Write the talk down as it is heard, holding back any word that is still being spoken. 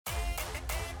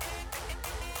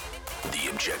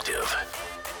The Objective.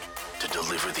 To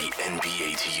deliver the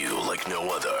NBA to you like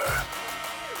no other.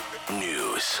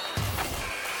 News.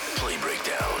 Play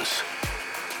breakdowns.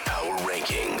 Power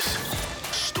rankings.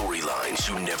 Storylines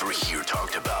you never hear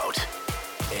talked about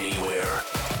anywhere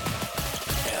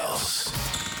else.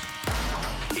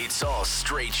 It's all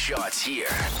straight shots here.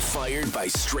 Fired by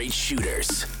straight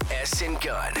shooters. S and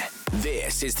Gunn.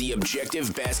 This is the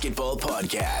Objective Basketball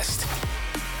Podcast.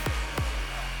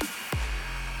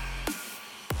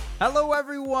 Hello,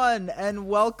 everyone, and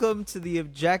welcome to the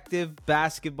Objective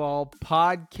Basketball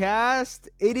Podcast.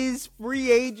 It is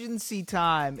free agency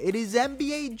time. It is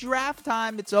NBA draft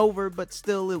time. It's over, but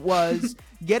still it was.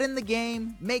 Get in the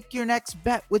game. Make your next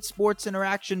bet with Sports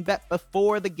Interaction. Bet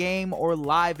before the game or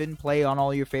live in play on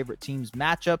all your favorite teams'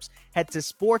 matchups. Head to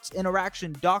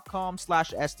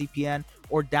sportsinteraction.com/SDPN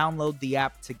or download the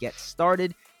app to get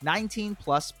started. 19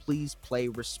 plus, please play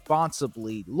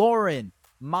responsibly. Lauren,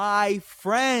 my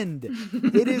friend,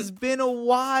 it has been a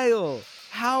while.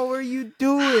 How are you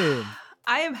doing?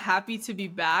 I am happy to be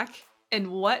back,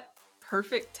 and what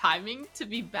perfect timing to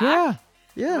be back.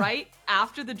 Yeah. Right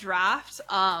after the draft.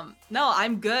 No,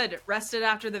 I'm good. Rested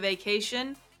after the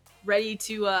vacation, ready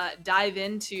to dive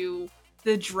into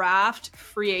the draft,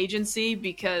 free agency,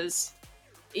 because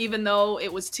even though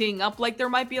it was teeing up like there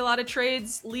might be a lot of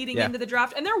trades leading into the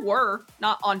draft, and there were,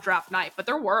 not on draft night, but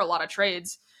there were a lot of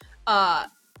trades.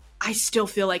 I still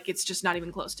feel like it's just not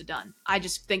even close to done. I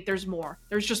just think there's more.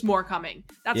 There's just more coming.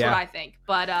 That's what I think.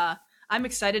 But I'm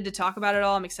excited to talk about it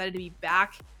all. I'm excited to be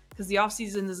back because the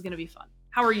offseason is going to be fun.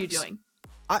 How are you doing?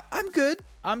 I'm good.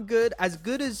 I'm good. As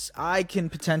good as I can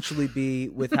potentially be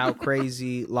with how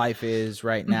crazy life is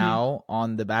right now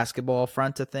on the basketball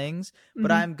front of things.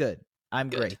 But I'm good. I'm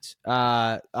great.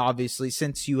 Obviously,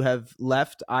 since you have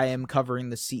left, I am covering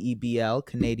the CEBL,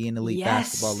 Canadian Elite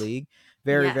Basketball League.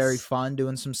 Very fun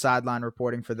doing some sideline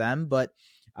reporting for them. But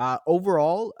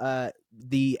overall,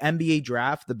 the NBA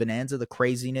draft, the bonanza, the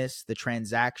craziness, the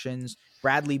transactions.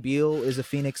 Bradley Beal is a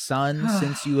Phoenix Sun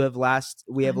since we have last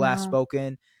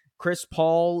spoken. Chris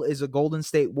Paul is a Golden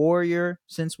State Warrior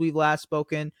since we've last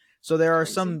spoken. So there are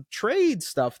some trade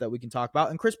stuff that we can talk about.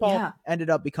 And Chris Paul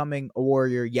ended up becoming a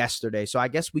Warrior yesterday. So I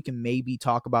guess we can maybe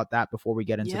talk about that before we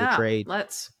get into the trade.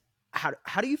 Let's.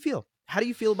 How do you feel? How do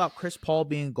you feel about Chris Paul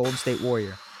being a Golden State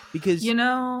Warrior? Because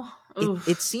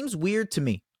it seems weird to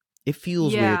me. It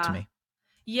feels weird to me.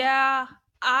 Yeah,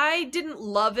 I didn't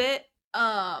love it.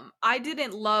 I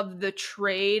didn't love the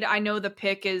trade. I know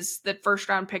the first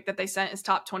round pick that they sent is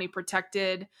top 20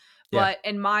 protected. But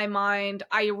in my mind,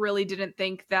 I really didn't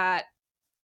think that,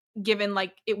 given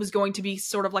like it was going to be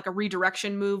sort of like a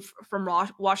redirection move from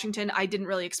Washington, I didn't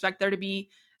really expect there to be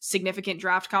significant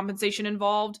draft compensation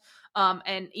involved.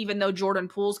 And even though Jordan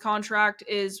Poole's contract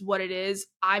is what it is,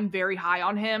 I'm very high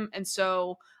on him. And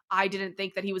so I didn't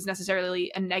think that he was necessarily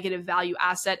a negative value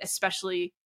asset,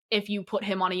 especially if you put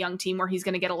him on a young team where he's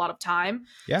going to get a lot of time.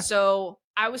 Yeah. So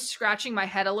I was scratching my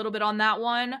head a little bit on that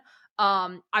one.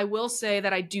 I will say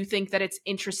that I do think that it's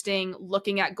interesting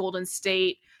looking at Golden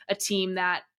State, a team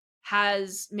that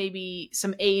has maybe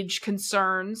some age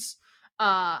concerns.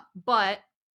 But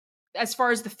as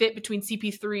far as the fit between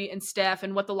CP3 and Steph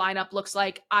and what the lineup looks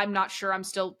like, I'm not sure. I'm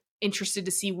still interested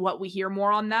to see what we hear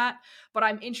more on that. But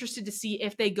I'm interested to see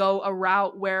if they go a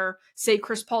route where, say,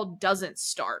 Chris Paul doesn't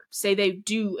start. Say they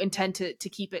do intend to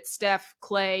keep it Steph,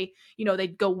 Clay,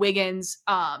 they'd go Wiggins,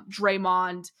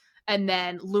 Draymond, and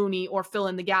then Looney, or fill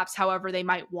in the gaps however they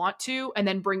might want to, and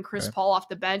then bring Chris Paul off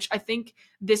the bench. I think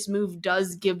this move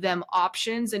does give them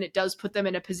options, and it does put them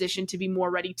in a position to be more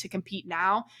ready to compete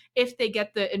now if they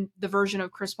get the version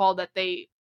of Chris Paul that they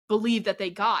believe that they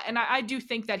got. And I do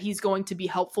think that he's going to be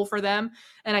helpful for them,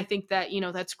 and I think that,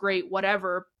 that's great,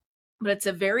 whatever. But it's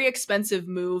a very expensive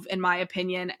move, in my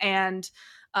opinion, and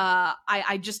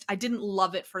I didn't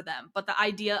love it for them. But the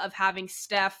idea of having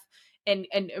Steph and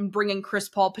bringing Chris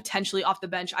Paul potentially off the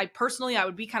bench, I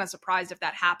would be kind of surprised if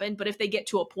that happened. But if they get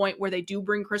to a point where they do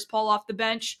bring Chris Paul off the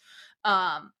bench,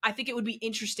 I think it would be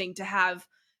interesting to have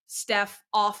Steph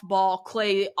off ball,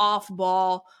 Clay off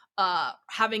ball,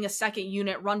 having a second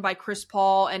unit run by Chris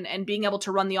Paul and being able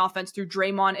to run the offense through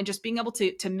Draymond and just being able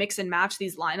to mix and match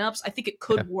these lineups. I think it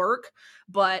could work,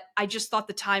 but I just thought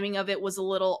the timing of it was a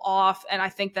little off. And I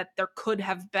think that there could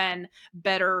have been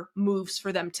better moves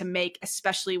for them to make,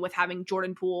 especially with having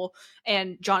Jordan Poole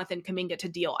and Jonathan Kuminga to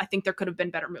deal. I think there could have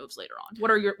been better moves later on. What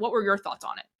were your thoughts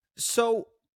on it? So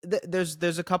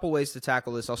there's a couple ways to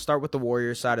tackle this. I'll start with the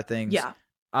Warriors side of things. Yeah.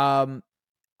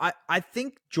 I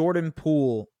think Jordan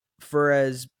Poole, for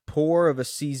as poor of a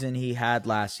season he had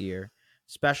last year,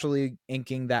 especially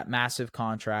inking that massive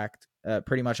contract,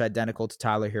 pretty much identical to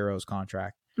Tyler Hero's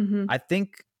contract. Mm-hmm. I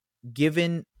think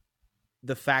given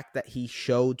the fact that he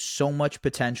showed so much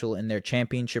potential in their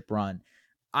championship run,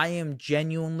 I am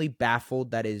genuinely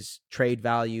baffled that his trade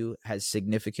value has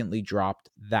significantly dropped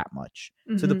that much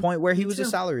to the point where he was a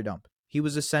salary dump. He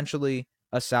was essentially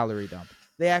a salary dump.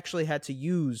 They actually had to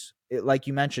use, like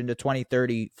you mentioned, a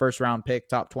 2030 first-round pick,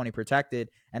 top 20 protected,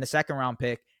 and a second-round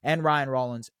pick, and Ryan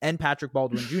Rollins, and Patrick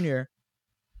Baldwin Jr.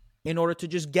 in order to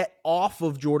just get off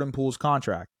of Jordan Poole's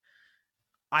contract.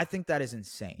 I think that is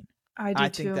insane. I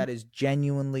think that is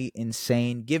genuinely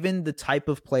insane. Given the type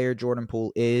of player Jordan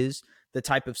Poole is, the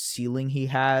type of ceiling he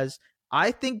has,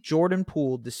 I think Jordan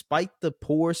Poole, despite the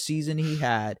poor season he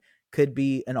had, could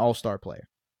be an all-star player.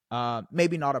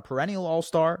 Maybe not a perennial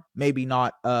all-star, maybe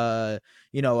not a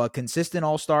consistent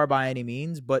all-star by any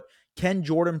means, but can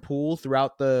Jordan Poole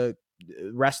throughout the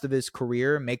rest of his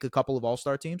career make a couple of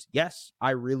all-star teams? Yes,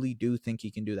 I really do think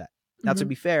he can do that. Now, to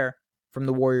be fair, from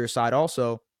the Warriors side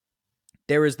also,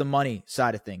 there is the money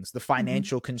side of things, the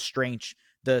financial constraints,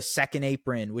 the second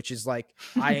apron, which is like,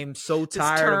 I am so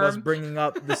tired of us bringing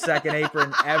up the second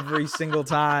apron every single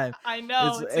time. I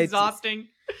know, it's exhausting.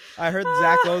 I heard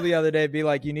Zach Lowe the other day be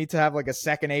like, you need to have like a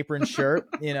second apron shirt,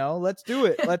 let's do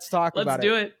it. Let's talk about it.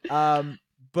 Let's do it.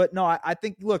 But no, I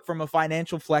think, look, from a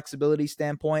financial flexibility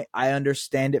standpoint, I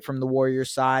understand it from the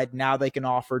Warriors side. Now they can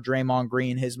offer Draymond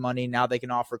Green his money. Now they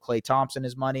can offer Klay Thompson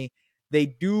his money. They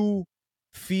do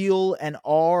feel and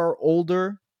are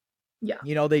older.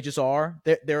 Yeah. They just are.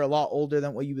 They're a lot older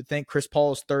than what you would think. Chris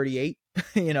Paul is 38.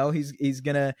 He's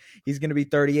gonna be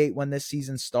 38 when this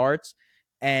season starts.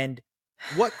 And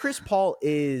what Chris Paul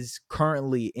is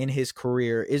currently in his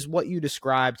career is what you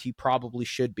described he probably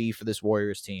should be for this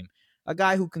Warriors team. A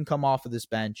guy who can come off of this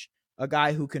bench, a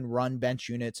guy who can run bench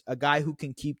units, a guy who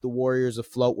can keep the Warriors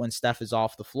afloat when Steph is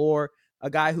off the floor, a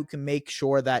guy who can make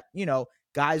sure that,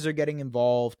 guys are getting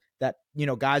involved, that,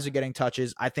 guys are getting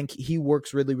touches. I think he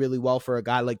works really, really well for a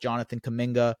guy like Jonathan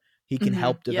Kuminga. He can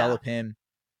help develop him.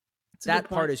 That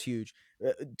part is huge.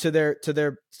 To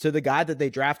the guy that they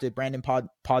drafted, Brandon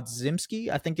Podziemski,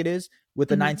 I think it is, with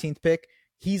the 19th pick.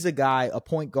 He's a guy, a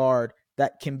point guard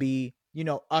that can be,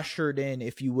 ushered in,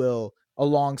 if you will,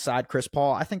 alongside Chris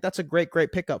Paul. I think that's a great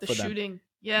pickup for them. Shooting.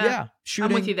 Yeah.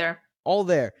 Shooting. I'm with you there. All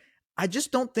there. I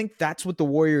just don't think that's what the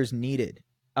Warriors needed.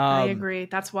 I agree.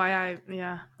 That's why I'm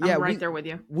right there with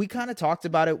you. We kind of talked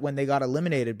about it when they got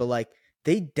eliminated, but like,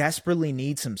 they desperately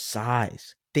need some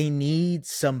size. They need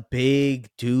some big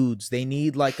dudes. They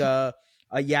need like a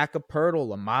Jakob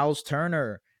Poeltl, a Miles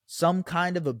Turner, some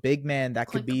kind of a big man that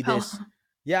could be this.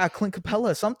 Yeah, Clint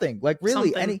Capella, something like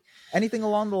really anything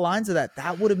along the lines of that.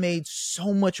 That would have made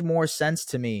so much more sense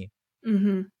to me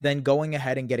than going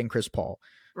ahead and getting Chris Paul.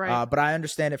 Right. But I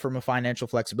understand it from a financial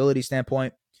flexibility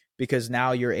standpoint, because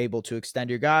now you're able to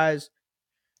extend your guys.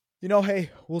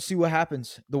 Hey, we'll see what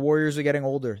happens. The Warriors are getting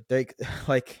older. They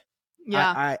like.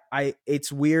 Yeah. I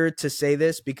it's weird to say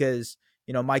this because,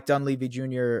 Mike Dunleavy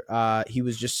Jr., he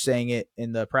was just saying it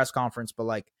in the press conference, but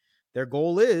like, their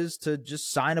goal is to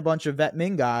just sign a bunch of vet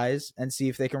min guys and see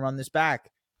if they can run this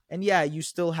back. And yeah, you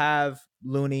still have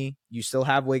Looney, you still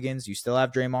have Wiggins, you still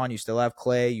have Draymond, you still have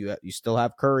Klay, you still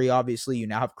have Curry, obviously, you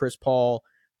now have Chris Paul.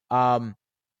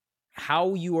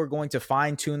 How you are going to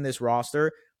fine tune this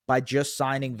roster by just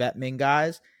signing vet min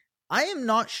guys, I am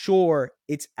not sure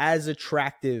it's as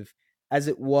attractive as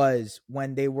it was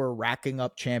when they were racking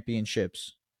up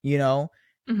championships, I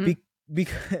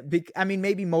mean,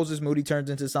 maybe Moses Moody turns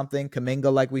into something.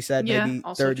 Kuminga, like we said, maybe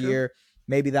third year,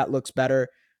 maybe that looks better.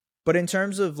 But in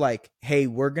terms of like, hey,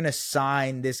 we're going to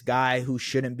sign this guy who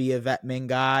shouldn't be a vet min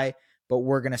guy, but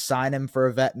we're going to sign him for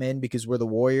a vet min because we're the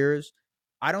Warriors.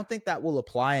 I don't think that will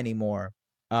apply anymore.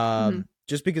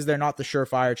 Just because they're not the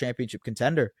surefire championship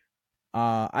contender.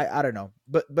 I don't know,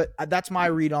 but that's my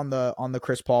read on the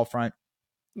Chris Paul front.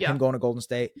 Him going to Golden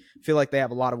State. Feel like they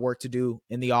have a lot of work to do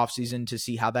in the offseason to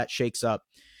see how that shakes up.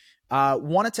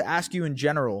 Wanted to ask you in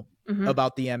general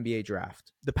about the NBA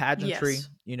draft, the pageantry.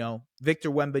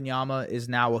 Victor Wembanyama is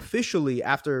now officially,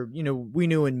 after we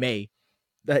knew in May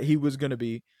that he was going to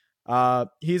be,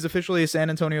 he's officially a San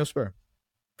Antonio Spur.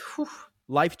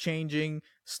 Life-changing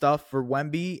stuff for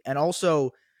Wemby, and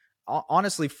also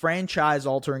honestly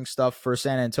franchise-altering stuff for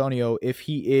San Antonio if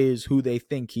he is who they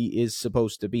think he is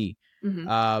supposed to be.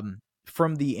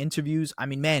 From the interviews, I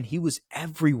mean, man, he was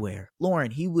everywhere.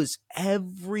 Lauren, he was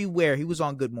everywhere. He was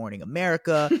on Good Morning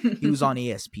America. He was on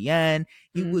ESPN.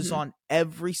 He was on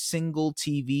every single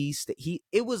TV.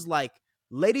 It was like,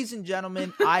 ladies and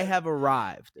gentlemen, I have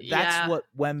arrived. That's what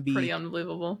Wemby. Pretty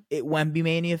unbelievable. Wemby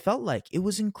Mania felt like. It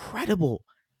was incredible.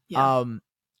 Yeah.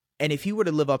 And if he were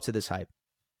to live up to this hype,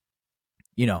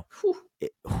 you know,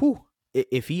 Whew.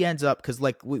 If he ends up, because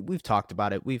like we've talked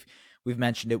about it, we've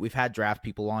mentioned it, we've had draft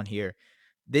people on here.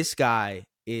 This guy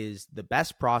is the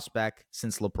best prospect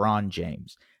since LeBron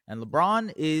James, and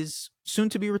LeBron is soon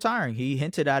to be retiring. He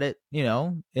hinted at it, you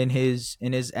know, in his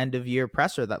end of year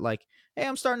presser that like, hey,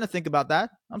 I'm starting to think about that.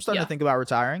 I'm starting to think about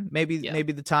retiring. Maybe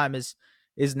the time is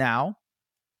now.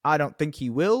 I don't think he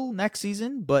will next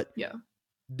season, but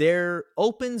there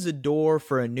opens a door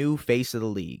for a new face of the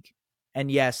league. And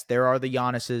yes, there are the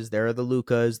Giannis's, there are the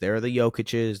Lukas, there are the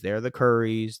Jokic's, there are the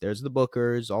Currys, there's the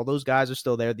Bookers. All those guys are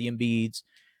still there, the Embiids.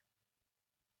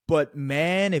 But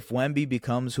man, if Wemby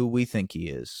becomes who we think he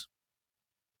is,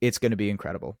 it's going to be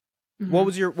incredible. Mm-hmm.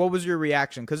 What was your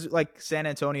reaction? Because like San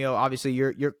Antonio, obviously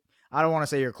you're I don't want to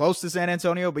say you're close to San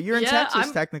Antonio, but you're in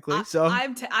Texas technically.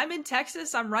 I'm in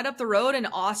Texas. I'm right up the road in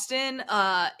Austin.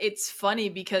 It's funny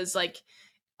because like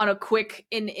on a quick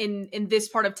in this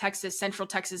part of Texas, Central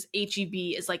Texas, HEB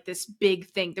is like this big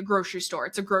thing. The grocery store.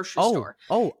 It's a grocery store.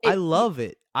 I love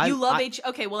it. You love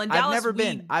Okay, well in Dallas,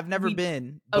 I've never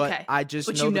been, but okay. I just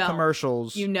know the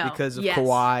commercials because of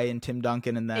Kawhi and Tim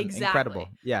Duncan and them. Exactly. Incredible.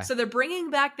 Yeah. So they're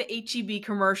bringing back the HEB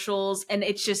commercials, and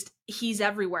it's just he's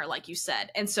everywhere, like you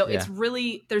said. And so it's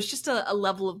really there's just a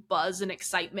level of buzz and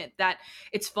excitement that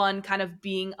it's fun, kind of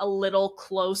being a little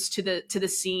close to the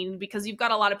scene because you've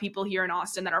got a lot of people here in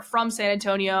Austin that are from San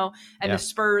Antonio, and the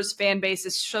Spurs fan base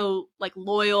is so like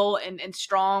loyal and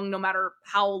strong, no matter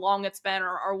how long it's been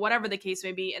or whatever the case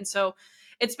may be. And so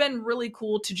it's been really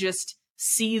cool to just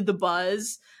see the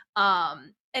buzz.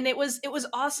 And it was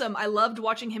awesome. I loved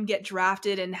watching him get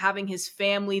drafted and having his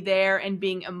family there and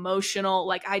being emotional.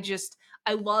 Like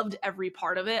I loved every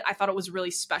part of it. I thought it was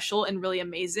really special and really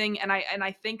amazing. And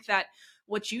I think that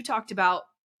what you talked about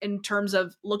in terms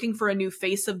of looking for a new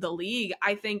face of the league,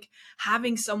 I think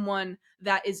having someone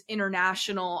that is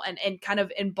international and kind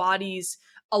of embodies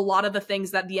a lot of the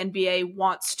things that the NBA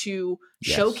wants to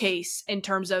showcase in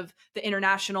terms of the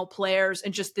international players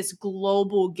and just this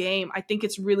global game. I think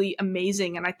it's really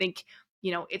amazing. And I think,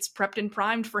 you know, it's prepped and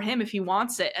primed for him if he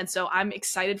wants it. And so I'm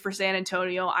excited for San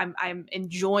Antonio. I'm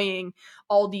enjoying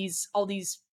all these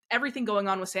everything going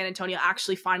on with San Antonio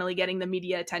actually finally getting the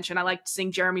media attention. I liked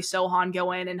seeing Jeremy Sohan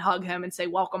go in and hug him and say,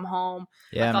 welcome home.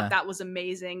 I thought that was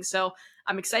amazing. So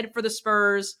I'm excited for the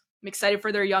Spurs. I'm excited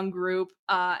for their young group,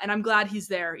 and I'm glad he's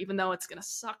there, even though it's going to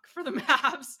suck for the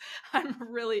Mavs. I'm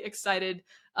really excited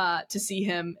to see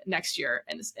him next year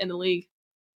in the league.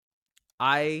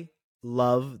 I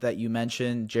love that you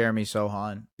mentioned Jeremy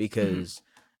Sohan because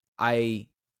I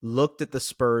looked at the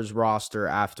Spurs roster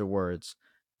afterwards,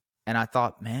 and I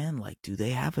thought, man, like, do they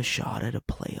have a shot at a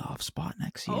playoff spot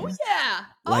next year? Oh, yeah.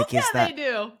 Like, they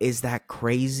do. Is that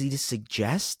crazy to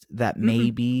suggest that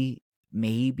maybe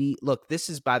look, this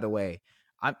is, by the way,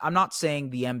 I'm not saying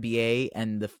the NBA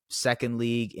and the second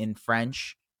league in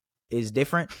French is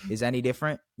any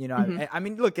different. You know, I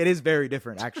mean, look, it is very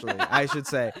different, actually, I should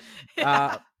say.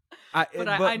 I think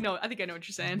I know what you're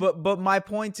saying. But my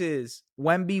point is,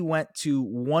 Wemby went to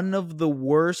one of the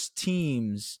worst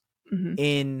teams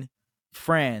in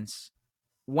France,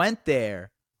 went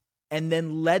there, and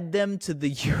then led them to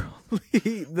the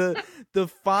EuroLeague, the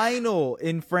final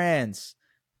in France.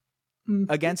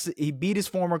 He beat his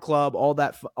former club, all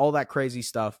that crazy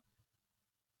stuff.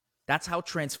 That's how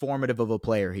transformative of a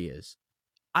player he is.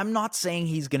 I'm not saying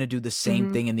he's going to do the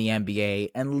same thing in the NBA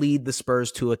and lead the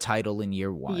Spurs to a title in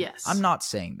year one. Yes. I'm not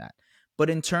saying that. But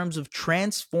in terms of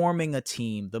transforming a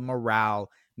team, the morale,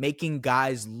 making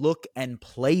guys look and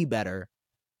play better,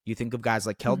 you think of guys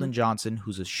like Keldon Johnson,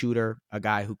 who's a shooter, a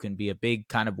guy who can be a big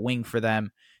kind of wing for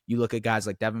them. You look at guys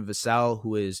like Devin Vassell,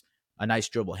 who is a nice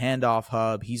dribble handoff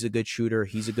hub. He's a good shooter.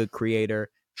 He's a good creator.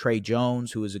 Trey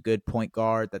Jones, who is a good point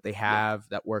guard that they have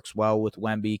that works well with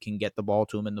Wemby, can get the ball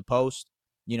to him in the post.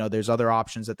 You know, there's other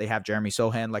options that they have. Jeremy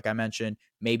Sohan, like I mentioned,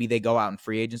 maybe they go out in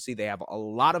free agency. They have a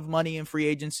lot of money in free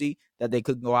agency that they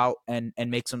could go out and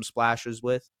make some splashes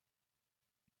with.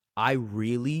 I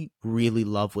really, really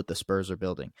love what the Spurs are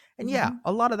building. And yeah,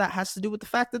 a lot of that has to do with the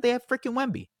fact that they have freaking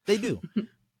Wemby. They do.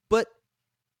 But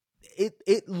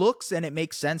it looks and it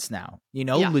makes sense now, you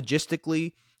know,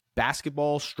 logistically,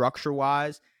 basketball,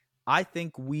 structure-wise. I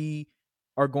think we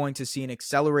are going to see an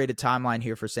accelerated timeline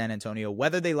here for San Antonio,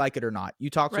 whether they like it or not. You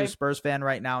talk to a Spurs fan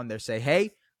right now and they say,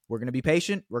 hey, we're going to be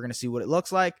patient. We're going to see what it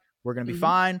looks like. We're going to be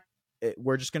fine.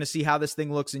 We're just going to see how this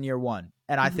thing looks in year one.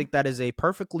 And I think that is a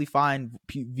perfectly fine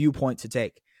viewpoint to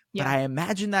take. But I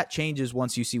imagine that changes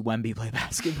once you see Wemby play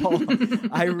basketball.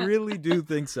 I really do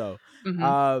think so.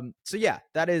 So yeah,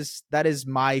 that is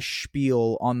my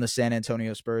spiel on the San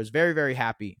Antonio Spurs. Very, very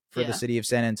happy for the city of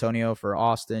San Antonio, for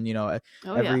Austin. You know,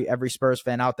 every Spurs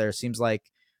fan out there seems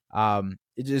like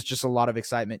it is just a lot of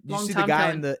excitement. Did you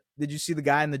see the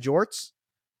guy in the jorts?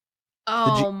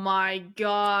 Oh my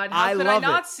God. How could I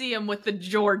not see him with the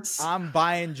jorts? I'm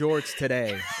buying jorts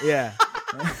today. Yeah.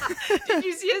 Did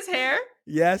you see his hair?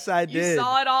 Yes, I did. You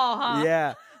saw it all, huh?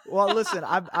 Yeah. Well, listen,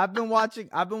 I've been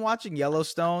watching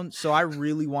Yellowstone, so I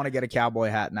really want to get a cowboy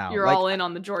hat now. You're all in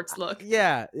on the jorts look.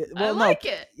 Yeah. Well, I like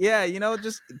it. Yeah, you know,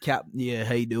 just yeah,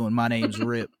 how you doing? My name's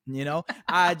Rip. You know,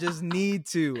 I just need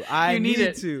to. I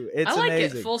need to. It's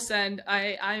amazing. It. Full send.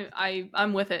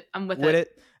 I'm with it. I'm with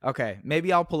it. Okay,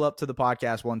 maybe I'll pull up to the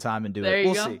podcast one time and do it.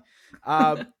 We'll see.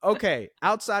 Okay,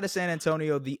 outside of San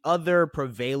Antonio, the other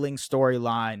prevailing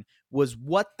storyline was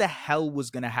what the hell was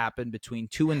going to happen between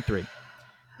 2 and 3.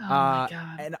 Oh my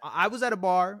God. And I was at a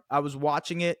bar. I was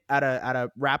watching it at a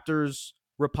Raptors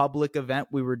Republic event.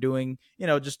 We were doing,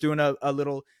 just doing a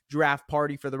little draft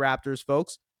party for the Raptors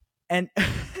folks. And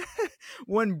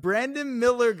when Brandon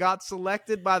Miller got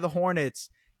selected by the Hornets,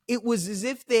 it was as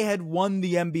if they had won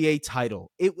the NBA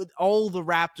title. It was all the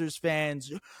Raptors fans.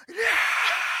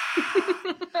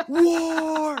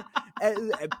 War!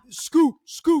 Scoot,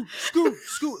 scoot, scoot,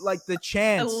 scoot. Like the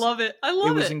chants. I love it.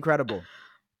 It was incredible.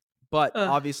 But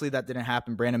obviously that didn't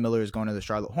happen. Brandon Miller is going to the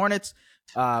Charlotte Hornets.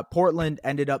 Portland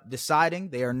ended up deciding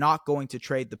they are not going to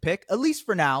trade the pick. At least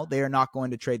for now, they are not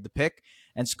going to trade the pick.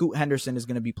 And Scoot Henderson is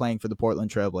going to be playing for the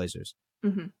Portland Trailblazers.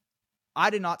 Mm-hmm. I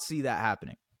did not see that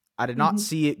happening. I did not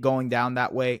see it going down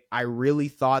that way. I really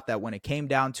thought that when it came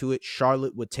down to it,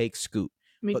 Charlotte would take Scoot.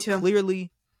 Me too.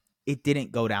 Clearly, it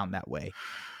didn't go down that way.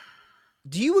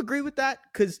 Do you agree with that?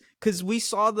 Because we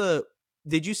saw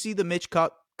did you see the Mitch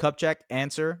Kupchak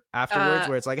answer afterwards,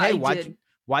 where it's like, "Hey,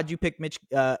 why'd you pick Mitch?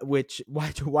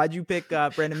 Why'd you pick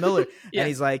Brandon Miller?" And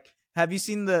he's like, "Have you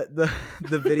seen the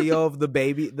video of the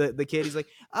baby, the kid?" He's like,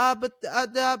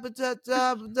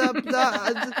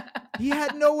 he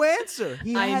had no answer.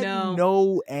 He had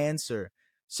no answer.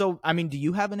 So, I mean, do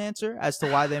you have an answer as to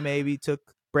why they maybe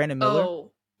took Brandon Miller?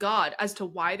 Oh God, as to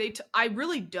why I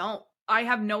really don't. I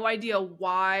have no idea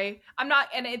why. I'm not,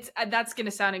 and that's going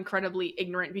to sound incredibly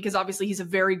ignorant because obviously he's a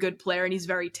very good player and he's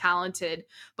very talented.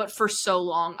 But for so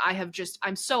long,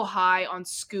 I'm so high on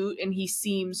Scoot, and he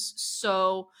seems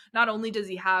so. Not only does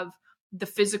he have the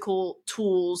physical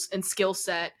tools and skill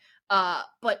set,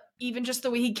 but even just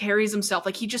the way he carries himself,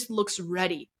 like he just looks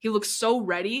ready. He looks so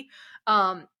ready.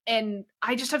 And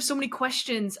I just have so many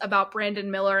questions about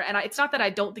Brandon Miller. And it's not that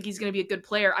I don't think he's going to be a good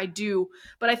player. I do.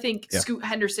 But I think Scoot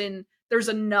Henderson, there's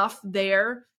enough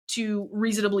there to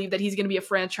reason to believe that he's going to be a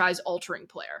franchise-altering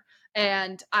player.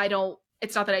 And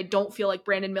it's not that I don't feel like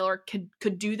Brandon Miller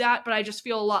could do that, but I just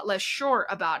feel a lot less sure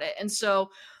about it. And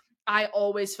so I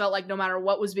always felt like no matter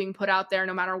what was being put out there,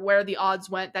 no matter where the odds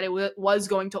went, that it was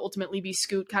going to ultimately be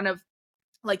Scoot. Kind of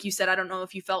like you said, I don't know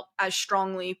if you felt as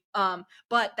strongly,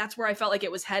 but that's where I felt like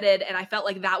it was headed. And I felt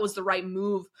like that was the right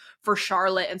move for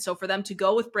Charlotte. And so for them to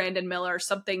go with Brandon Miller,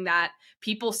 something that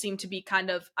people seem to be kind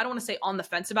of, I don't want to say on the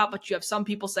fence about, but you have some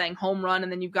people saying home run,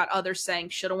 and then you've got others saying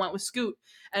should have went with Scoot.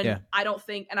 And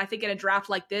I think in a draft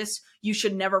like this, you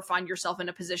should never find yourself in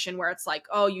a position where it's like,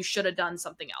 oh, you should have done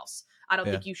something else. I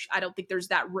don't think there's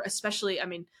that, especially, I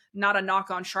mean, not a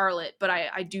knock on Charlotte, but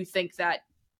I do think that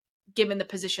given the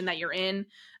position that you're in,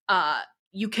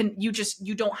 you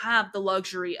don't have the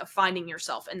luxury of finding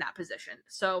yourself in that position.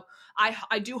 So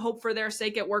I do hope for their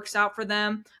sake it works out for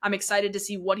them. I'm excited to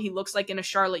see what he looks like in a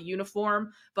Charlotte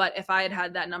uniform. But if I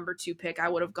had that number 2 pick, I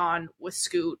would have gone with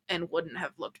Scoot and wouldn't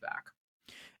have looked back.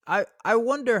 I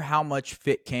wonder how much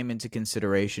fit came into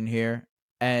consideration here.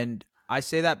 And I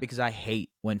say that because I hate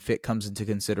when fit comes into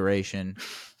consideration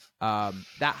that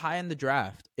high in the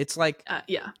draft. It's like,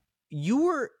 you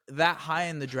were that high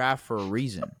in the draft for a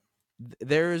reason.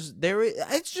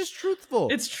 It's just truthful.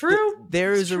 It's true.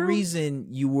 There is a reason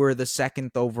you were the 2nd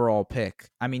overall pick.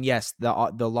 I mean, yes,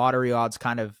 the lottery odds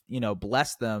kind of,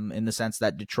 blessed them in the sense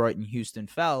that Detroit and Houston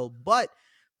fell, but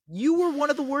you were one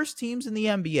of the worst teams in the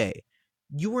NBA.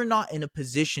 You were not in a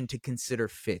position to consider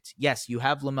fit. Yes, you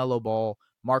have LaMelo Ball.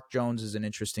 Mark Jones is an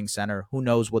interesting center. Who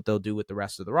knows what they'll do with the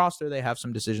rest of the roster? They have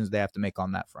some decisions they have to make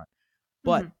on that front.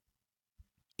 But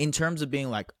in terms of being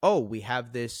like, oh, we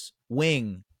have this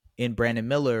wing in Brandon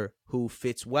Miller who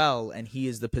fits well and he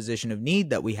is the position of need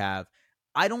that we have,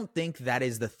 I don't think that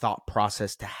is the thought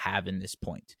process to have in this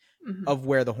point of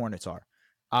where the Hornets are.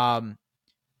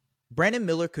 Brandon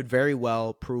Miller could very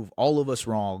well prove all of us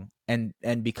wrong and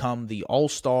become the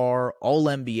all-star,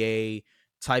 all-NBA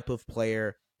type of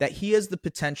player that he has the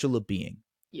potential of being.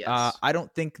 Yes. I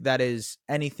don't think that is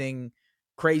anything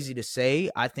crazy to say.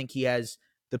 I think he has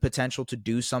the potential to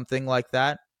do something like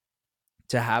that,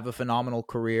 to have a phenomenal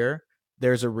career.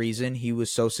 There's a reason he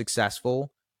was so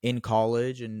successful in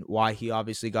college and why he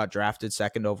obviously got drafted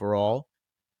second overall.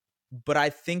 But I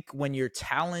think when you're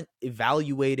talent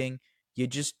evaluating, you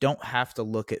just don't have to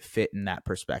look at fit in that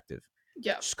perspective.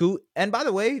 Yeah. Scoot, and by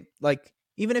the way, like,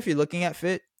 even if you're looking at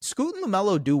fit, Scoot and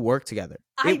LaMelo do work together.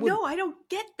 I don't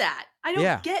get that. I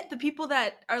don't get the people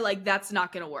that are like, that's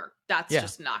not going to work. That's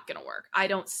just not going to work. I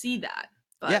don't see that.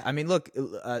 But. Yeah, I mean, look,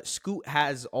 Scoot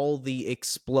has all the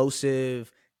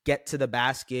explosive, get to the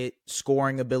basket,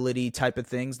 scoring ability type of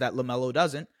things that LaMelo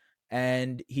doesn't.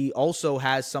 And he also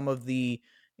has some of the,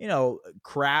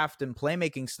 craft and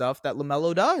playmaking stuff that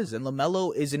LaMelo does. And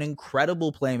LaMelo is an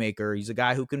incredible playmaker. He's a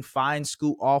guy who can find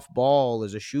Scoot off ball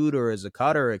as a shooter, as a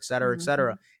cutter, et cetera, et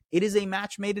cetera. It is a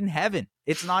match made in heaven.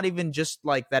 It's not even just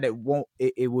like that it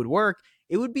would work.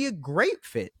 It would be a great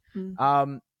fit.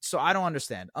 So I don't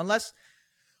understand. Unless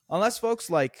folks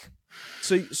like,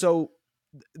 so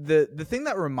the thing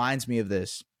that reminds me of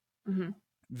this,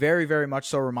 very, very much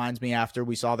so reminds me after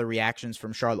we saw the reactions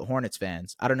from Charlotte Hornets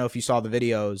fans. I don't know if you saw the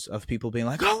videos of people being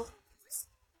like, oh.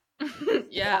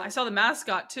 Yeah, I saw the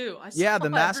mascot too. The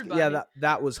mascot. Yeah,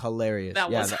 that was hilarious. That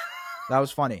was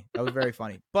funny. That was very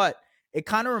funny. But it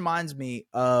kind of reminds me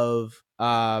of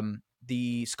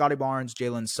the Scotty Barnes,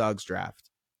 Jalen Suggs draft.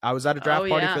 I was at a draft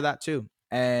party for that too.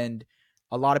 And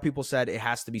a lot of people said it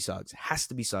has to be Suggs. It has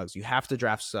to be Suggs. You have to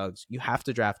draft Suggs. You have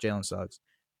to draft Jalen Suggs.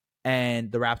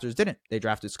 And the Raptors didn't. They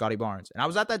drafted Scotty Barnes. And I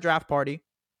was at that draft party,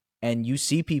 and you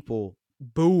see people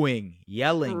booing,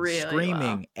 yelling,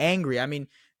 screaming, angry. I mean,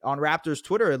 on Raptors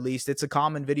Twitter, at least, it's a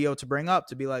common video to bring up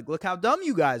to be like, look how dumb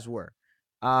you guys were.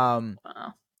 And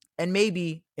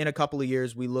maybe in a couple of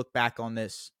years, we look back on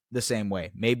this the same way.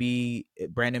 Maybe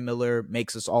Brandon Miller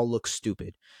makes us all look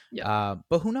stupid.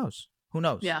 But who knows? Who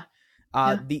knows?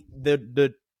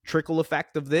 The trickle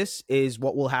effect of this is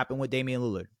what will happen with Damian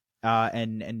Lillard.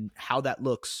 And how that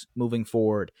looks moving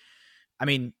forward. I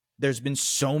mean, there's been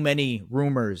so many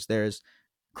rumors. There's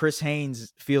Chris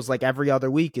Haynes feels like every other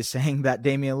week is saying that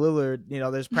Damian Lillard,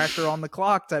 there's pressure on the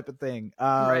clock type of thing.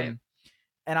 Right.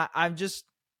 And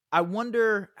I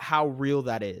wonder how real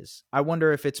that is. I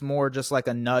wonder if it's more just like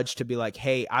a nudge to be like,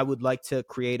 hey, I would like to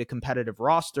create a competitive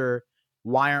roster.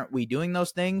 Why aren't we doing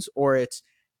those things? Or it's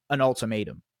an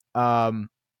ultimatum. We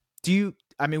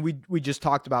just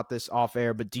talked about this off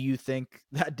air, but do you think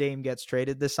that Dame gets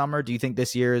traded this summer? Do you think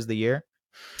this year is the year?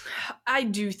 I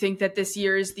do think that this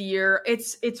year is the year.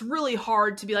 It's really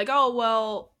hard to be like, oh,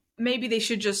 well, maybe they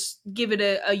should just give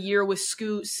it a year with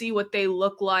Scoot, see what they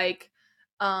look like.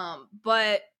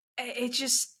 But it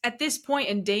just, at this point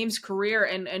in Dame's career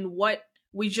and what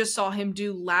we just saw him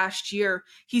do last year,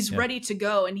 he's ready to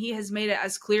go, and he has made it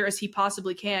as clear as he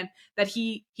possibly can that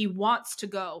he wants to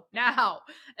go now.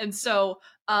 And so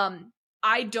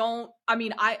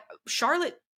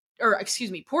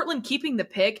Portland keeping the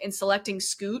pick and selecting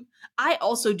Scoot, I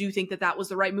also do think that was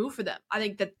the right move for them. I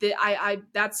think that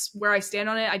that's where I stand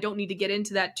on it. I don't need to get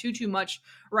into that too much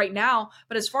right now.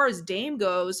 But as far as Dame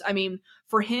goes, I mean,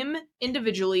 for him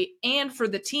individually and for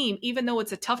the team, even though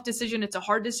it's a tough decision, it's a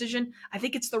hard decision, I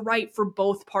think it's the right for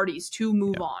both parties to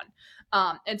move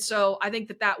on. And so I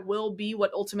think that will be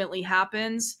what ultimately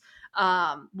happens.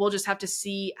 We'll just have to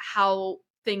see how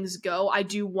things go. I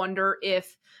do wonder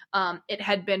if it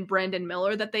had been Brandon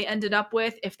Miller that they ended up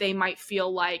with, if they might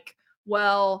feel like,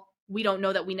 well, we don't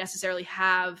know that we necessarily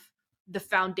have the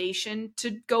foundation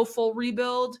to go full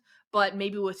rebuild, but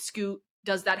maybe with Scoot,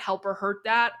 does that help or hurt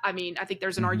that? I mean, I think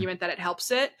there's an argument that it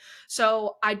helps it.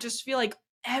 So I just feel like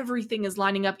everything is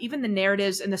lining up, even the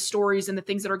narratives and the stories and the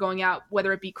things that are going out,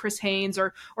 whether it be Chris Haynes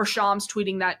or Shams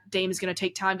tweeting that Dame is going to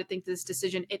take time to think this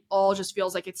decision. It all just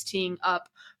feels like it's teeing up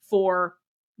for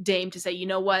Dame to say, you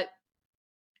know what?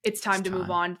 It's time to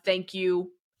move on. Thank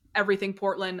you. Everything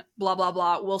Portland, blah, blah,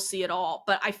 blah. We'll see it all.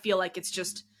 But I feel like it's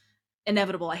just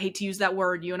inevitable. I hate to use that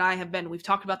word. You and I we've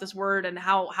talked about this word and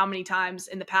how many times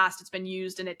in the past it's been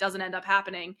used and it doesn't end up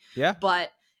happening. Yeah.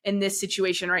 But in this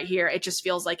situation right here, it just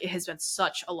feels like it has been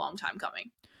such a long time coming.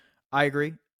 I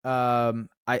agree.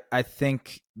 I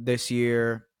think this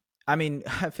year, I mean,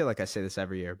 I feel like I say this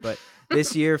every year, but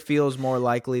this year feels more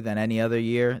likely than any other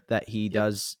year that he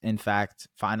does, in fact,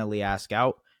 finally ask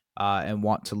out and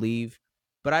want to leave.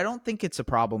 But I don't think it's a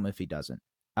problem if he doesn't.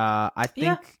 I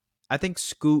think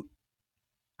Scoot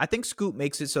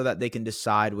makes it so that they can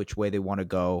decide which way they want to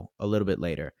go a little bit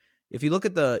later. if you look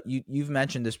at you've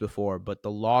mentioned this before, but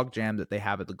the log jam that they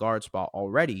have at the guard spot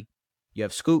already, you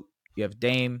have Scoot, you have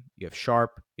Dame, you have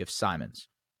Sharp, you have Simons,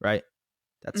 right?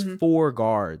 That's four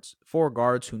guards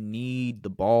who need the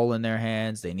ball in their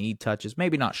hands. They need touches,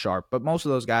 maybe not Sharp, but most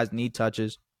of those guys need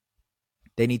touches.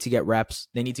 They need to get reps.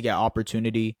 They need to get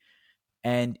opportunity.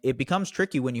 And it becomes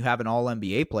tricky when you have an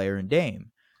all-NBA player in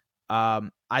Dame.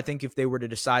 I think if they were to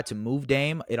decide to move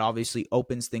Dame, it obviously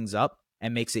opens things up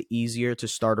and makes it easier to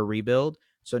start a rebuild.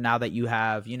 So now that you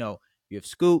have, you have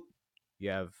Scoop,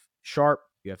 you have Sharp,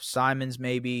 you have Simons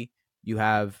maybe, you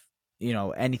have,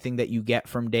 anything that you get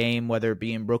from Dame, whether it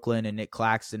be in Brooklyn and Nick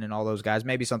Claxton and all those guys,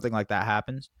 maybe something like that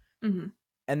happens. Mm-hmm.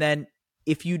 And then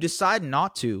if you decide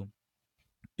not to,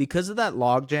 because of that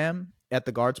logjam at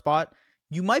the guard spot,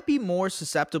 you might be more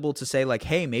susceptible to say like,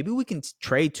 hey, maybe we can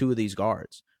trade two of these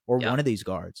guards or one of these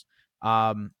guards.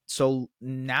 So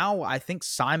now I think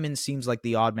Simon seems like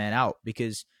the odd man out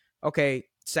because, okay,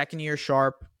 second year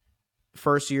Sharp,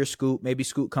 first year Scoot, maybe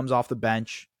Scoot comes off the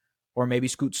bench or maybe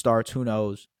Scoot starts, who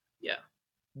knows? Yeah.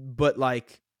 But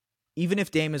like, even if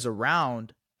Dame is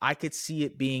around, I could see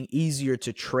it being easier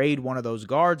to trade one of those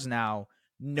guards now,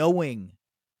 knowing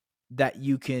that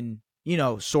you can,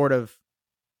 sort of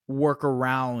work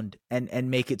around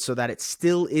and make it so that it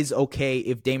still is okay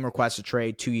if Dame requests a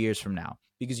trade 2 years from now,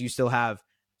 because you still have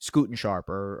Scoot and Sharp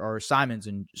or Simons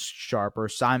and Sharp or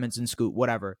Simons and Scoot,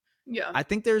 whatever. Yeah. I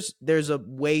think there's a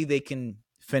way they can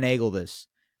finagle this.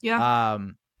 Yeah.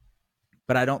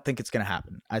 But I don't think it's going to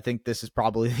happen. I think this is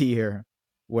probably the year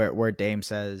where Dame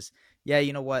says, yeah,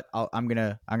 you know what? I'm going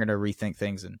to rethink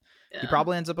things. And he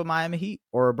probably ends up a Miami Heat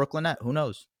or a Brooklyn Net. Who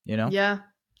knows? Yeah.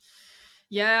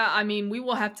 Yeah. I mean, we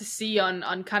will have to see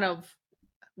on kind of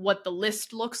what the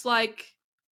list looks like.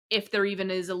 If there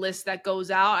even is a list that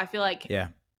goes out. I feel like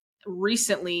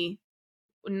recently,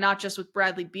 not just with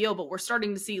Bradley Beal, but we're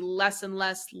starting to see less and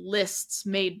less lists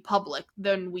made public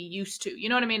than we used to. You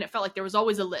know what I mean? It felt like there was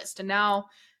always a list. And now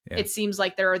it seems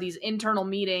like there are these internal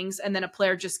meetings and then a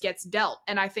player just gets dealt.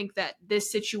 And I think that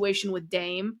this situation with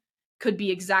Dame could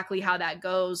be exactly how that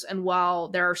goes. And while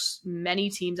there are many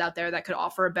teams out there that could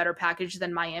offer a better package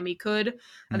than Miami could,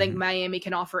 I think Miami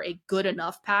can offer a good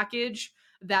enough package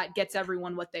that gets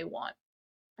everyone what they want.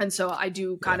 And so I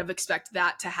do kind of expect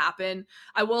that to happen.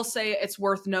 I will say it's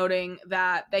worth noting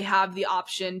that they have the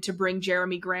option to bring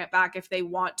Jeremy Grant back if they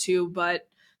want to, but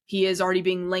he is already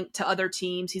being linked to other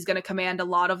teams. He's going to command a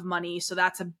lot of money. So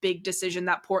that's a big decision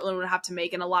that Portland would have to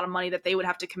make and a lot of money that they would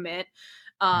have to commit.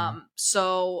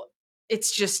 So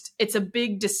it's a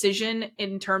big decision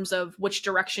in terms of which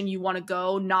direction you want to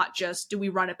go, not just do we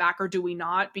run it back or do we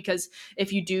not? Because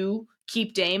if you do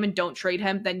keep Dame and don't trade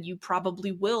him, then you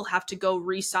probably will have to go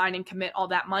re-sign and commit all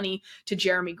that money to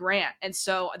Jeremy Grant. And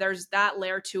so there's that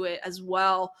layer to it as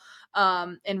well.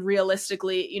 And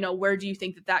realistically, where do you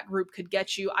think that group could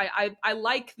get you? I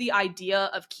like the idea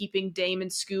of keeping Dame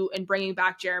and Scoot and bringing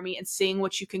back Jeremy and seeing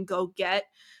what you can go get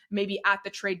maybe at the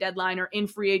trade deadline or in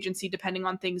free agency, depending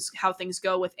on how things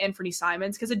go with Anthony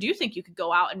Simons. Because I do think you could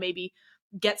go out and maybe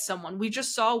get someone. We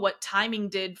just saw what timing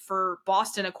did for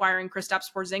Boston acquiring Kristaps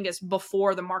Porzingis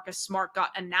before the Marcus Smart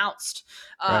got announced.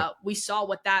 We saw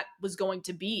what that was going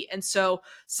to be. And so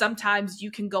sometimes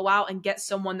you can go out and get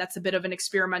someone that's a bit of an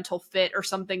experimental fit or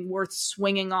something worth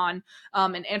swinging on.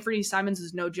 And Anthony Simons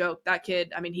is no joke. That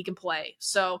kid, he can play.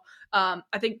 So I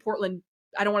think Portland,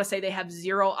 I don't want to say they have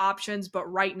zero options, but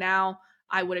right now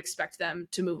I would expect them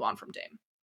to move on from Dame.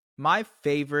 My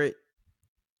favorite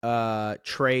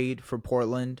trade for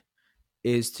Portland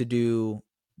is to do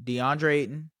DeAndre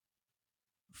Ayton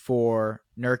for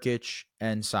Nurkic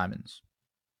and Simons.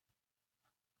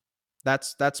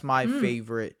 That's my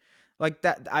favorite. Like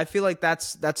that, I feel like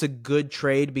that's a good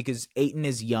trade because Ayton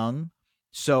is young.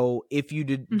 So if you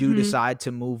do decide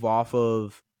to move off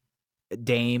of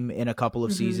Dame in a couple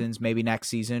of seasons, maybe next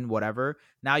season, whatever,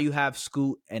 now you have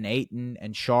Scoot and Ayton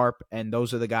and Sharp, and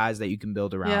those are the guys that you can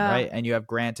build around, right? And you have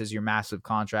Grant as your massive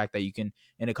contract that you can,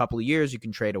 in a couple of years, you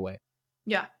can trade away.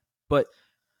 Yeah. But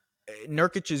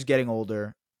Nurkic is getting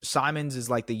older. Simons is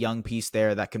like the young piece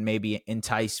there that can maybe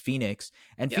entice Phoenix.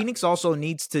 And Phoenix also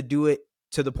needs to do it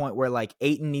to the point where like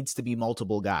Ayton needs to be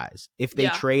multiple guys. If they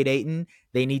trade Ayton,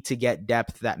 they need to get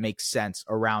depth that makes sense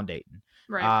around Ayton.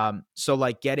 Right. So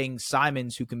like getting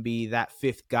Simons, who can be that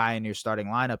fifth guy in your starting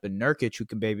lineup, and Nurkic, who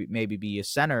can maybe be a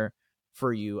center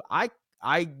for you. I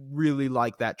really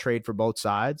like that trade for both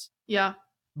sides. Yeah.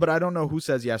 But I don't know who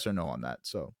says yes or no on that.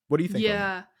 So what do you think?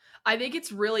 Yeah. I think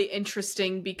it's really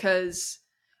interesting because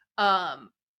I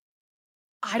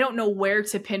don't know where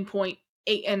to pinpoint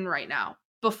Ayton right now.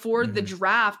 Before the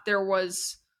draft, there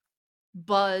was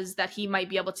buzz that he might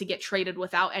be able to get traded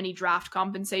without any draft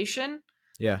compensation.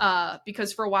 Yeah.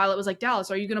 Because for a while it was like,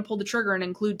 Dallas, are you going to pull the trigger and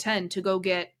include 10 to go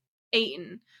get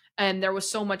Ayton? And there was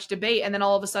so much debate. And then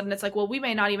all of a sudden it's like, well, we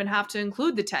may not even have to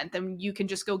include the 10th. And you can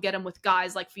just go get him with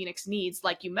guys like Phoenix needs,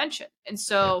 like you mentioned. And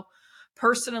so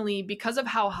personally, because of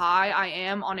how high I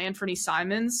am on Anthony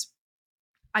Simons,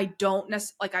 I don't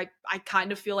necessarily, I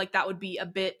kind of feel like that would be a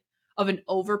bit of an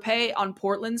overpay on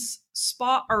Portland's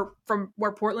spot, or from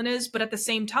where Portland is. But at the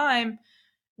same time,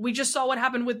 we just saw what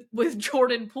happened with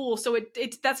Jordan Poole. So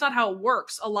that's not how it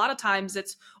works. A lot of times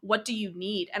it's, what do you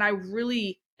need? And I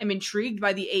really am intrigued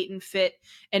by the Ayton fit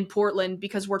in Portland,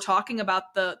 because we're talking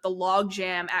about the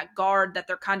logjam at guard that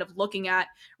they're kind of looking at,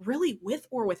 really with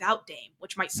or without Dame,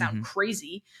 which might sound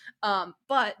crazy.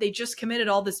 But they just committed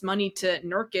all this money to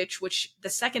Nurkic, which the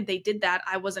second they did that,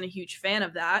 I wasn't a huge fan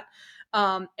of that.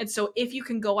 And so if you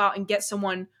can go out and get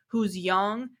someone who's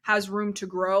young, has room to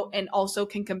grow, and also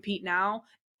can compete now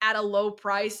at a low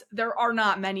price, there are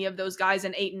not many of those guys,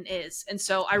 and Ayton is. And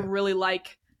so I really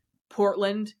like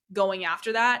Portland going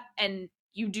after that. And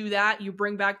you do that, you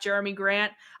bring back Jeremy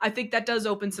Grant. I think that does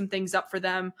open some things up for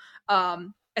them.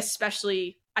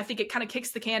 Especially, I think it kind of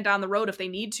kicks the can down the road if they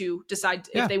need to decide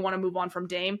if they want to move on from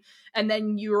Dame. And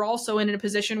then you're also in a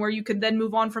position where you could then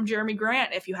move on from Jeremy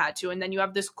Grant if you had to. And then you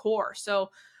have this core. So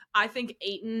I think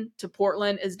Ayton to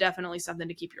Portland is definitely something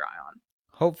to keep your eye on.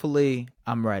 Hopefully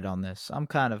I'm right on this. I'm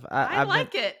kind of, I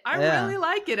like it. I really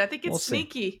like it. I think it's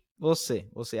sneaky. We'll see.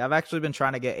 I've actually been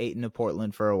trying to get Ayton to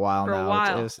Portland for a while now.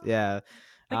 I think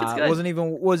it's good.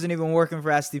 Wasn't even working for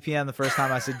SDPN the first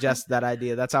time I suggested that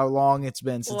idea. That's how long it's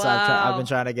been since I've been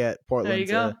trying to get Portland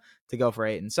to go for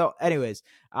Ayton. So anyways,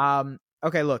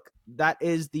 okay, look, that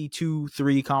is the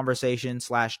 2-3 conversation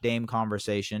 / Dame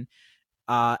conversation.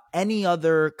 Any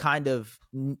other kind of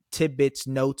tidbits,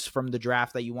 notes from the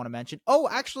draft that you want to mention? Oh,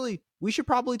 actually, we should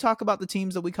probably talk about the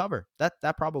teams that we cover. That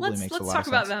probably makes a lot of sense. Let's talk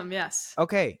about them, yes.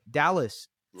 Okay, Dallas.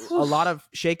 A lot of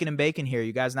shaking and baking here.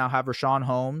 You guys now have Rashawn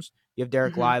Holmes. You have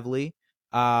Derek Lively.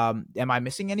 Am I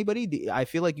missing anybody? I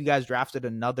feel like you guys drafted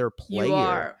another player. You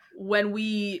are. When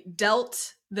we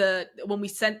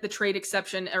sent the trade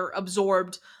exception, or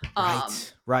absorbed,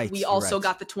 we also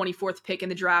got the 24th pick in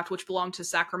the draft, which belonged to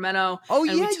Sacramento. Oh,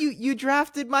 and you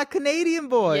drafted my Canadian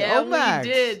boy, Omax. We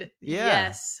did. Yeah.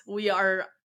 Yes, we are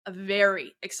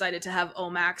very excited to have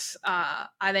Omax.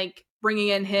 I think bringing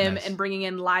in him and bringing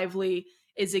in Lively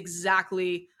is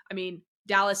exactly,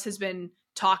 Dallas has been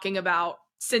talking about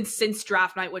since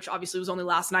draft night, which obviously was only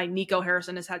last night. Nico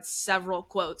Harrison has had several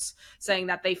quotes saying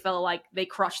that they felt like they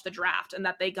crushed the draft and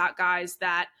that they got guys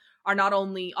that are not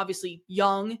only obviously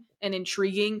young and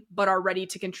intriguing, but are ready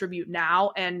to contribute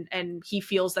now. And he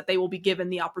feels that they will be given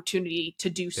the opportunity to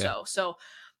do so. So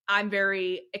I'm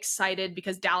very excited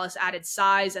because Dallas added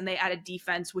size and they added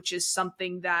defense, which is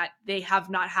something that they have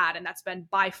not had. And that's been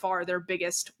by far their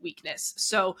biggest weakness.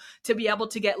 So to be able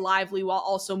to get Lively while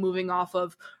also moving off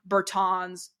of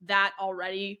Bertans, that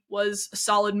already was a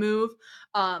solid move.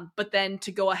 But then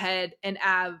to go ahead and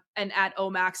add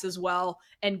Omax as well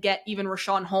and get even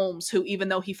Rashawn Holmes, who, even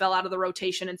though he fell out of the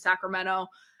rotation in Sacramento,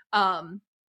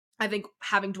 I think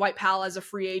having Dwight Powell as a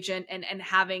free agent and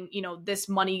having, this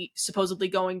money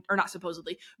going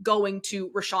to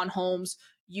Rashawn Holmes,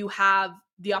 you have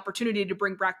the opportunity to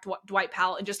bring back Dwight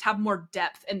Powell and just have more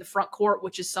depth in the front court,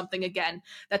 which is something, again,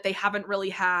 that they haven't really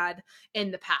had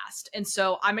in the past. And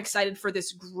so I'm excited for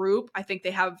this group. I think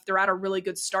they're at a really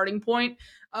good starting point.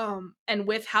 And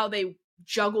with how they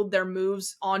juggled their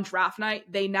moves on draft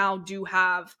night, they now do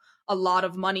have a lot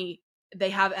of money.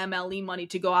 They have MLE money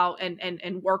to go out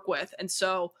and work with. And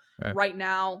so right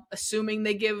now, assuming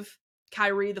they give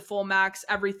Kyrie the full max,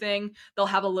 everything, they'll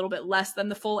have a little bit less than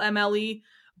the full MLE.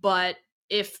 But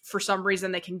if for some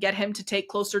reason they can get him to take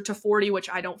closer to 40, which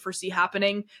I don't foresee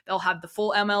happening, they'll have the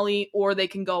full MLE, or they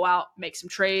can go out, make some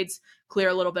trades, clear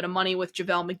a little bit of money with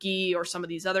JaVale McGee or some of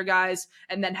these other guys,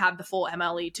 and then have the full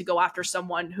MLE to go after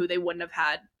someone who they wouldn't have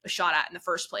had a shot at in the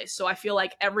first place. So I feel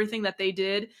like everything that they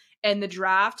did in the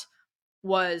draft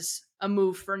was a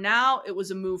move for now. It was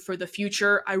a move for the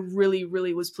future. I really,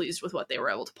 really was pleased with what they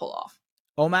were able to pull off.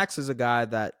 Omax is a guy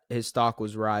that his stock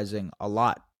was rising a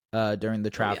lot during the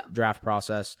draft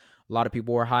process. A lot of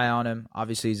people were high on him.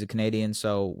 Obviously, he's a Canadian,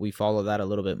 so we follow that a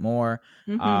little bit more.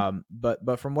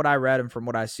 But from what I read and from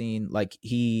what I've seen, like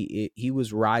he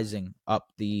was rising up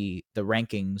the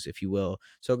rankings, if you will.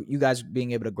 So you guys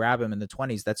being able to grab him in the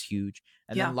 20s, that's huge.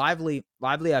 And then Lively,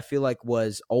 I feel like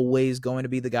was always going to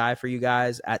be the guy for you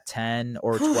guys at 10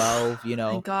 or 12.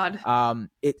 Thank God.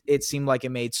 It seemed like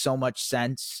it made so much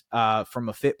sense from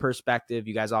a fit perspective.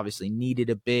 You guys obviously needed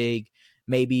a big.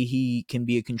 maybe he can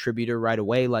be a contributor right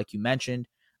away, like you mentioned.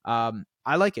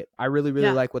 I like it. I really,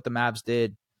 really like what the Mavs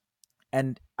did.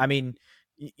 And I mean,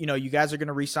 you guys are going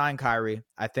to re-sign Kyrie.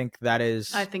 I think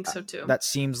so too. That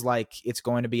seems like it's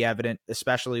going to be evident,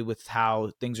 especially with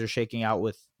how things are shaking out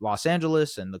with Los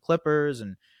Angeles and the Clippers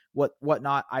and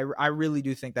whatnot. I really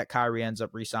do think that Kyrie ends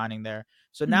up re-signing there.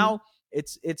 So now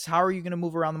it's how are you going to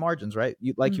move around the margins, right?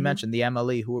 You mentioned the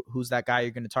MLE. Who's that guy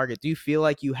you're going to target? Do you feel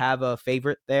like you have a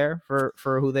favorite there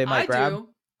for who they might grab?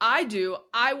 I do.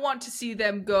 I want to see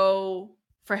them go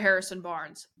for Harrison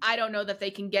Barnes. I don't know that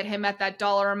they can get him at that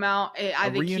dollar amount.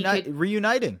 I think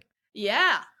reuniting.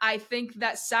 Yeah, I think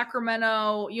that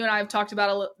Sacramento, you and I have talked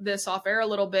about this off air a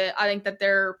little bit. I think that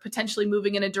they're potentially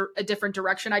moving in a different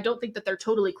direction. I don't think that they're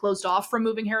totally closed off from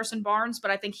moving Harrison Barnes,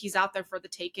 but I think he's out there for the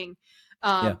taking.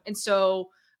 And so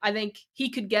I think he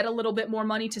could get a little bit more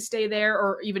money to stay there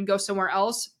or even go somewhere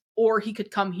else, or he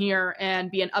could come here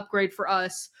and be an upgrade for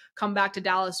us, come back to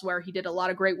Dallas where he did a lot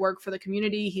of great work for the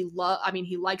community.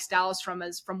 He likes Dallas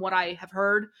from what I have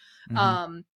heard.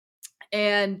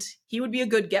 And he would be a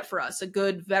good get for us, a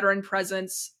good veteran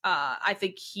presence. I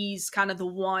think he's kind of the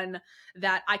one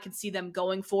that I could see them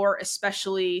going for,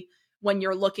 especially when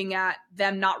you're looking at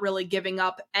them not really giving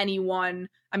up anyone.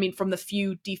 I mean, from the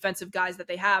few defensive guys that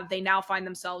they have, they now find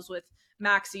themselves with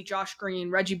Maxey, Josh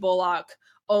Green, Reggie Bullock,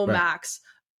 Max.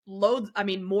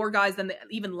 More guys than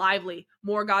even Lively,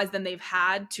 more guys than they've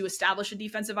had to establish a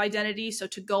defensive identity. So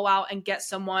to go out and get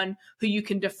someone who you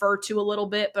can defer to a little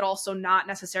bit, but also not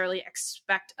necessarily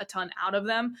expect a ton out of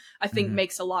them, I think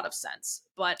makes a lot of sense.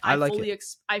 But I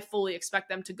fully expect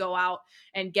them to go out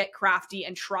and get crafty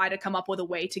and try to come up with a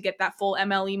way to get that full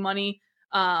MLE money,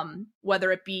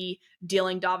 whether it be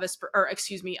dealing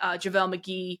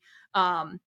JaVale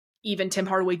McGee, even Tim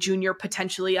Hardaway Jr.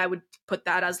 potentially. I would put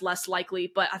that as less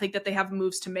likely, but I think that they have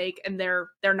moves to make and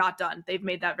they're not done. They've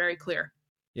made that very clear.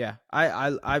 Yeah, I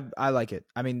like it.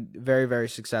 I mean, very, very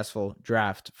successful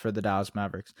draft for the Dallas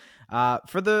Mavericks.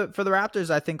 For the Raptors,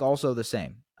 I think also the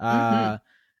same. I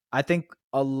think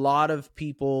a lot of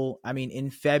people, I mean,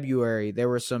 in February, there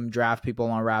were some draft people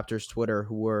on Raptors Twitter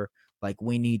who were like,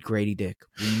 we need Grady Dick.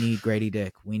 We need Grady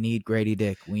Dick. We need Grady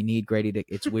Dick. We need Grady Dick.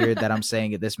 It's weird that I'm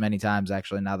saying it this many times,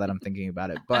 actually, now that I'm thinking about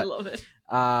it. But I love it.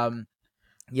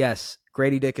 Yes,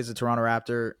 Grady Dick is a Toronto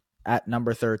Raptor at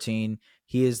number 13.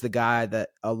 He is the guy that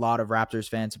a lot of Raptors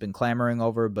fans have been clamoring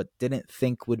over, but didn't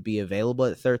think would be available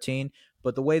at 13.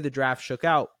 But the way the draft shook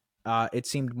out, it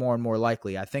seemed more and more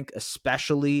likely. I think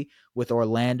especially with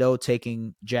Orlando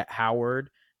taking Jet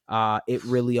Howard, it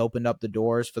really opened up the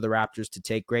doors for the Raptors to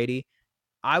take Grady.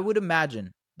 I would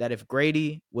imagine that if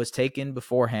Grady was taken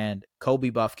beforehand,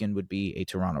 Kobe Bufkin would be a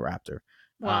Toronto Raptor.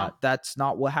 Wow. That's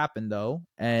not what happened, though.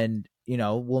 And,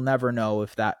 we'll never know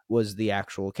if that was the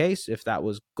actual case, if that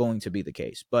was going to be the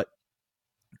case. But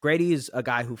Grady is a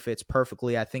guy who fits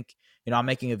perfectly. I think, I'm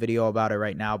making a video about it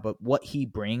right now, but what he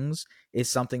brings is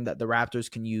something that the Raptors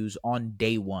can use on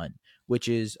day one, which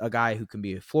is a guy who can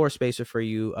be a floor spacer for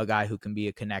you, a guy who can be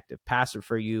a connective passer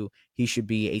for you. He should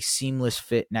be a seamless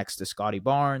fit next to Scotty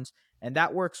Barnes. And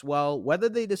that works well, whether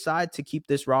they decide to keep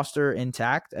this roster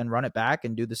intact and run it back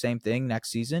and do the same thing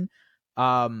next season,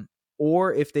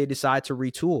 or if they decide to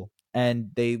retool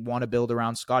and they want to build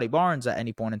around Scotty Barnes at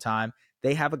any point in time.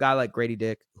 They have a guy like Grady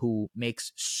Dick who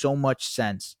makes so much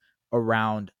sense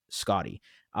around Scotty.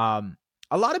 A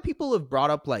lot of people have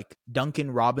brought up like Duncan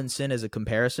Robinson as a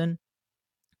comparison.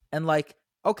 And like,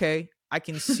 okay, I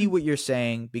can see what you're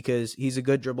saying because he's a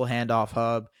good dribble handoff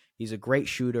hub. He's a great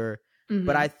shooter.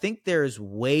 But I think there's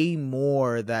way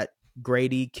more that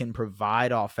Grady can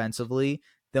provide offensively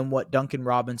than what Duncan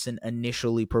Robinson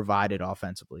initially provided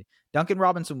offensively. Duncan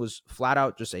Robinson was flat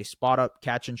out just a spot up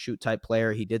catch and shoot type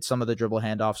player. He did some of the dribble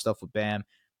handoff stuff with Bam,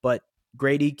 but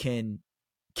Grady can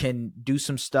do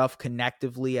some stuff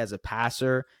connectively as a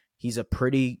passer. He's a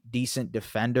pretty decent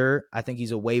defender. I think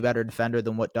he's a way better defender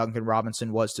than what Duncan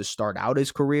Robinson was to start out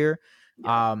his career.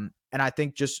 Yeah. And I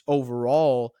think just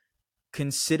overall,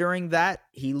 considering that,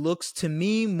 he looks to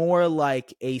me more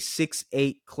like a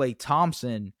 6'8" Klay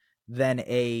Thompson than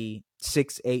a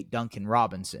 6'8" Duncan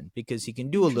Robinson because he can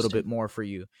do a little bit more for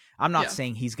you. I'm not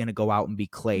saying he's going to go out and be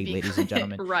Klay, ladies and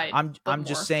gentlemen. Right. I'm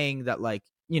just saying that, like,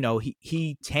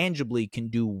 he tangibly can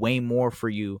do way more for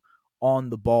you on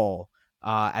the ball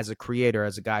as a creator,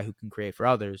 as a guy who can create for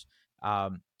others.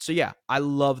 So yeah, I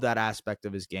love that aspect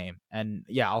of his game. And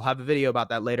yeah, I'll have a video about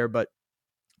that later, but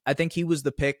I think he was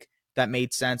the pick that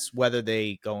made sense, whether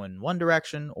they go in one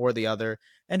direction or the other.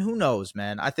 And who knows,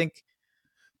 man? I think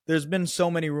there's been so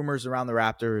many rumors around the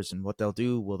Raptors and what they'll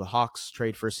do. Will the Hawks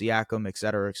trade for Siakam, et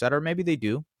cetera, et cetera? Maybe they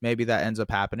do. Maybe that ends up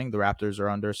happening. The Raptors are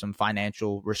under some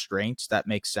financial restraints that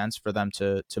makes sense for them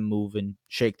to move and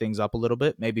shake things up a little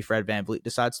bit. Maybe Fred VanVleet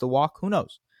decides to walk. Who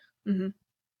knows? Mm-hmm.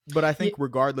 But I think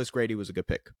regardless, Grady was a good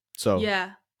pick. So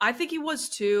yeah, I think he was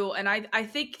too. And I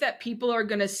think that people are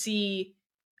going to see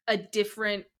a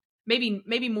different,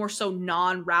 maybe more so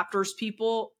non-Raptors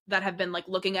people that have been like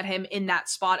looking at him in that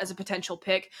spot as a potential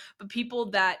pick, but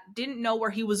people that didn't know where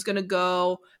he was going to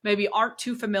go, maybe aren't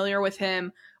too familiar with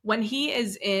him. When he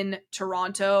is in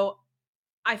Toronto,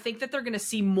 I think that they're going to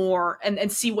see more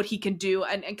and see what he can do,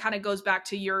 and kind of goes back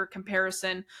to your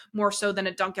comparison more so than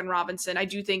a Duncan Robinson. I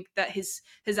do think that his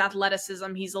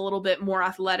athleticism, he's a little bit more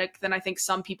athletic than I think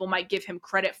some people might give him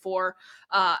credit for.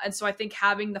 And so I think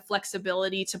having the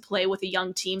flexibility to play with a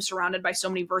young team surrounded by so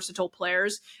many versatile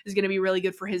players is going to be really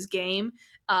good for his game.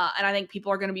 And I think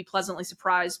people are going to be pleasantly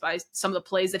surprised by some of the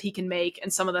plays that he can make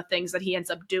and some of the things that he ends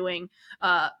up doing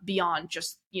beyond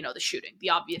just, the shooting,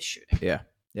 the obvious shooting. Yeah.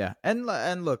 Yeah, and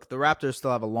look, the Raptors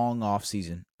still have a long off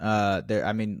season.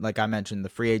 Like I mentioned, the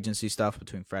free agency stuff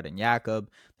between Fred and Jakob.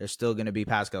 There's still going to be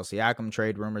Pascal Siakam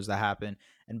trade rumors that happen.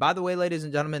 And by the way, ladies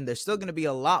and gentlemen, there's still going to be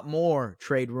a lot more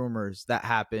trade rumors that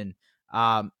happen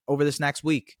over this next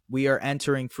week. We are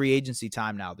entering free agency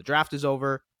time now. The draft is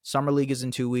over. Summer League is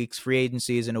in 2 weeks. Free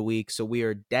agency is in a week. So we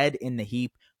are dead in the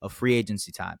heap of free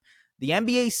agency time. The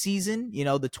NBA season,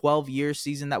 the 12-year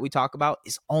season that we talk about,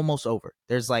 is almost over.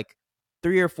 There's like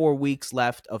 3 or 4 weeks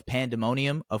left of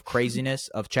pandemonium, of craziness,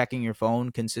 of checking your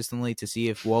phone consistently to see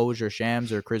if Woj or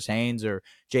Shams or Chris Haynes or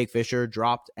Jake Fisher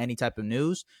dropped any type of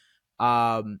news.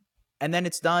 And then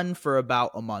it's done for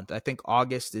about a month. I think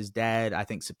August is dead. I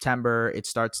think September, it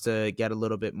starts to get a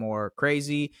little bit more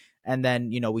crazy. And then,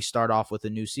 we start off with a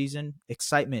new season.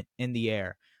 Excitement in the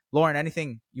air. Lauren,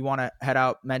 anything you want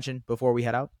to mention before we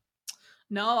head out?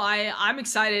 No, I'm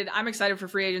excited. I'm excited for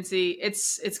free agency.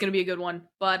 It's going to be a good one.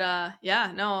 But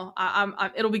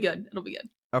it'll be good. It'll be good.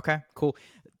 Okay, cool.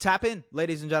 Tap in,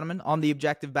 ladies and gentlemen, on the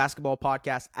Objective Basketball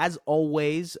Podcast. As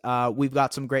always, we've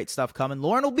got some great stuff coming.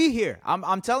 Lauren will be here.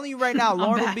 I'm telling you right now,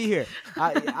 Lauren will be here.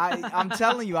 I'm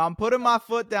telling you, I'm putting my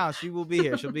foot down. She will be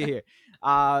here. She'll be here.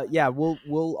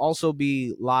 We'll also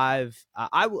be live.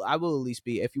 I will at least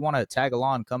be. If you want to tag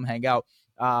along, come hang out.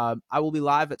 I will be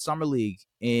live at Summer League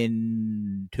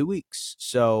in 2 weeks.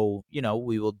 So,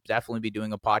 we will definitely be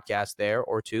doing a podcast there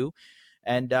or two.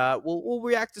 And we'll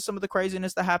react to some of the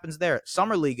craziness that happens there.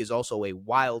 Summer League is also a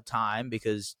wild time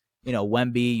because,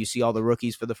 Wemby, you see all the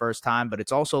rookies for the first time, but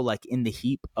it's also like in the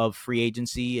heap of free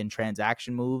agency and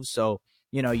transaction moves. So,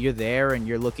 you're there and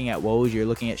you're looking at Woj, you're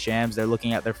looking at Shams, they're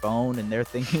looking at their phone and they're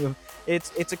thinking of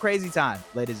it's a crazy time,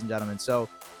 ladies and gentlemen. So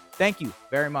thank you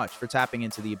very much for tapping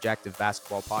into the Objective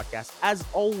Basketball Podcast. As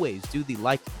always, do the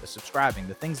liking, the subscribing,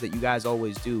 the things that you guys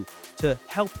always do to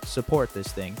help support this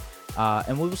thing.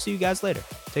 And we will see you guys later.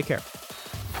 Take care.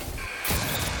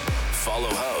 Follow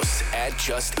hosts at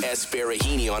Just S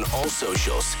Baraheni on all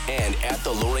socials and at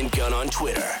the Lauren Gunn on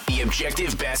Twitter. The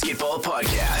Objective Basketball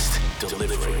Podcast,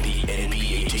 delivering the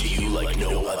NBA to you like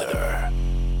no other.